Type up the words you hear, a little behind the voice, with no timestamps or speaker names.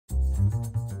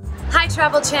Hi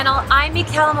Travel Channel, I'm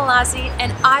Mickela Mallozzi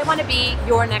and I want to be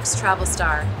your next travel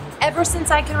star. Ever since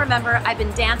I can remember, I've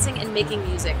been dancing and making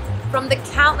music. From the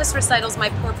countless recitals my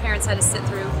poor parents had to sit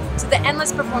through, to the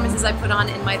endless performances I put on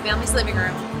in my family's living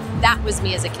room, that was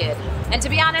me as a kid. And to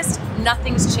be honest,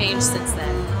 nothing's changed since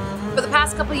then. For the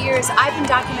past couple of years, I've been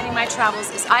documenting my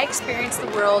travels as I experience the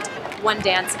world one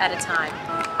dance at a time.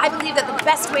 I believe that the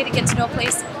best way to get to know a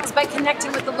place is by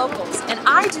connecting with the locals, and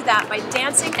I do that by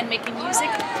dancing and making music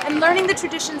and learning the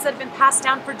traditions that have been passed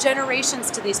down for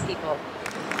generations to these people.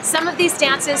 Some of these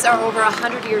dances are over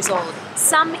 100 years old,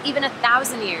 some even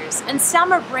 1,000 years, and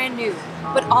some are brand new,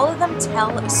 but all of them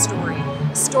tell a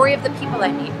story of the people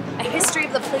I meet, a history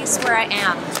of the place where I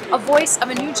am, a voice of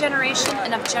a new generation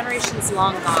and of generations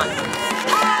long gone.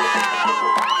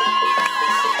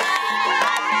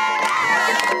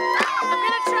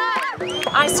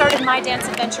 I started my dance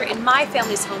adventure in my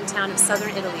family's hometown of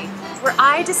southern Italy, where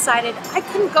I decided I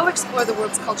couldn't go explore the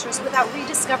world's cultures without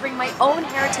rediscovering my own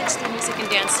heritage through music and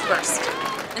dance first.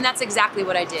 And that's exactly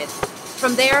what I did.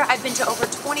 From there, I've been to over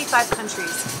 25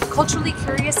 countries, culturally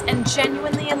curious and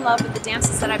genuinely in love with the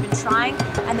dances that I've been trying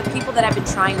and the people that I've been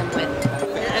trying them with.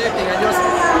 Anything, I just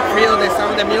feel the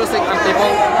sound of the music and people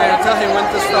tell him when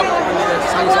to stop when the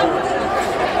song's over.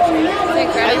 It's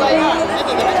incredible.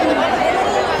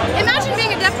 Imagine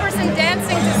being a deaf person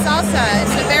dancing to salsa.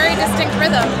 It's a very distinct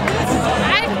rhythm.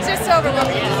 I'm just so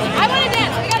overwhelmed. I want to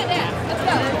dance. We got to dance. Let's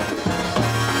go.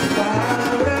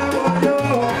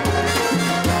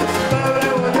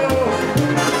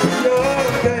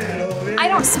 I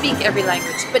don't speak every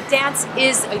language, but dance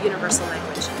is a universal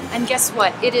language. And guess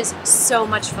what? It is so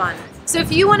much fun. So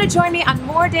if you want to join me on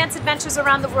more dance adventures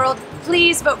around the world,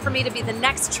 please vote for me to be the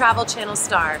next Travel Channel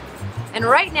star. And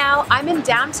right now, I'm in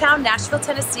downtown Nashville,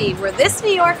 Tennessee, where this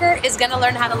New Yorker is going to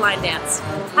learn how to line dance.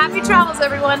 Happy travels,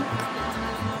 everyone!